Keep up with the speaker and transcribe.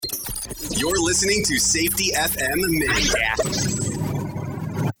You're listening to Safety FM Mini.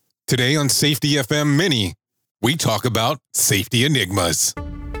 Today on Safety FM Mini, we talk about safety enigmas.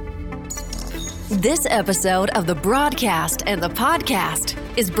 This episode of the broadcast and the podcast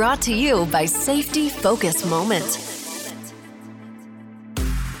is brought to you by Safety Focus Moment.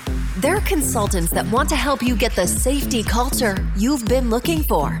 They're consultants that want to help you get the safety culture you've been looking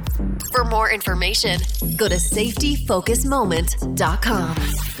for. For more information, go to safetyfocusmoment.com.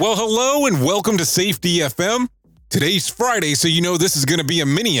 Well, hello and welcome to Safety FM. Today's Friday, so you know this is going to be a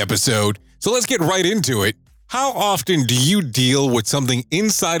mini episode. So let's get right into it. How often do you deal with something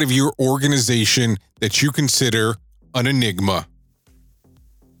inside of your organization that you consider an enigma?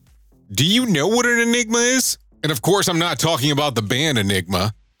 Do you know what an enigma is? And of course, I'm not talking about the band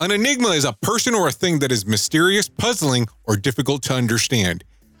Enigma. An enigma is a person or a thing that is mysterious, puzzling, or difficult to understand.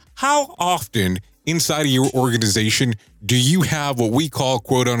 How often inside of your organization do you have what we call,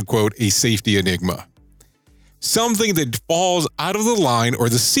 quote unquote, a safety enigma? Something that falls out of the line or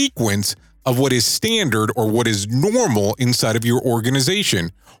the sequence of what is standard or what is normal inside of your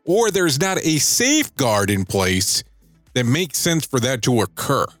organization, or there's not a safeguard in place that makes sense for that to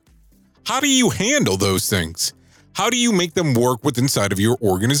occur. How do you handle those things? How do you make them work with inside of your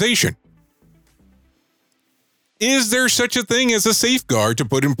organization? Is there such a thing as a safeguard to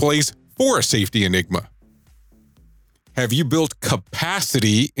put in place for a safety enigma? Have you built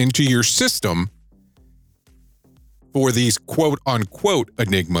capacity into your system for these quote-unquote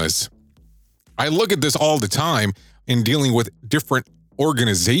enigmas? I look at this all the time in dealing with different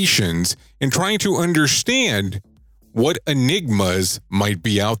organizations and trying to understand what enigmas might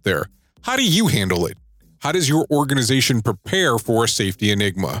be out there. How do you handle it? How does your organization prepare for a safety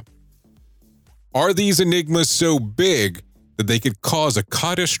enigma? Are these enigmas so big that they could cause a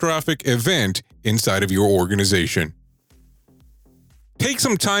catastrophic event inside of your organization? Take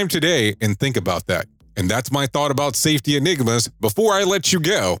some time today and think about that. And that's my thought about safety enigmas. Before I let you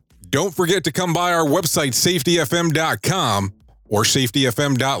go, don't forget to come by our website, safetyfm.com or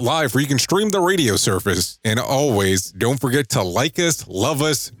safetyfm.live, where you can stream the radio service. And always, don't forget to like us, love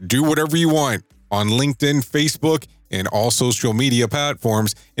us, do whatever you want on LinkedIn, Facebook, and all social media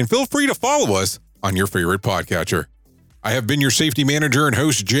platforms. And feel free to follow us on your favorite podcatcher. I have been your safety manager and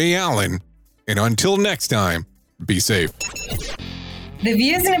host, Jay Allen. And until next time, be safe. The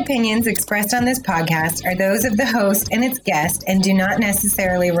views and opinions expressed on this podcast are those of the host and its guest and do not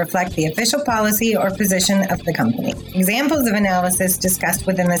necessarily reflect the official policy or position of the company. Examples of analysis discussed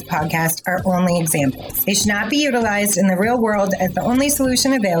within this podcast are only examples. They should not be utilized in the real world as the only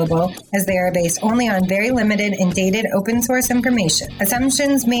solution available, as they are based only on very limited and dated open source information.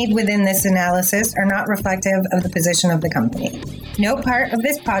 Assumptions made within this analysis are not reflective of the position of the company. No part of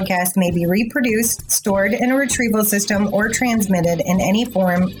this podcast may be reproduced, stored in a retrieval system, or transmitted in any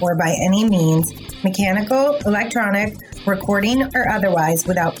form or by any means, mechanical, electronic, recording, or otherwise,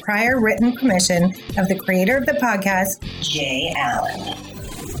 without prior written permission of the creator of the podcast, Jay Allen.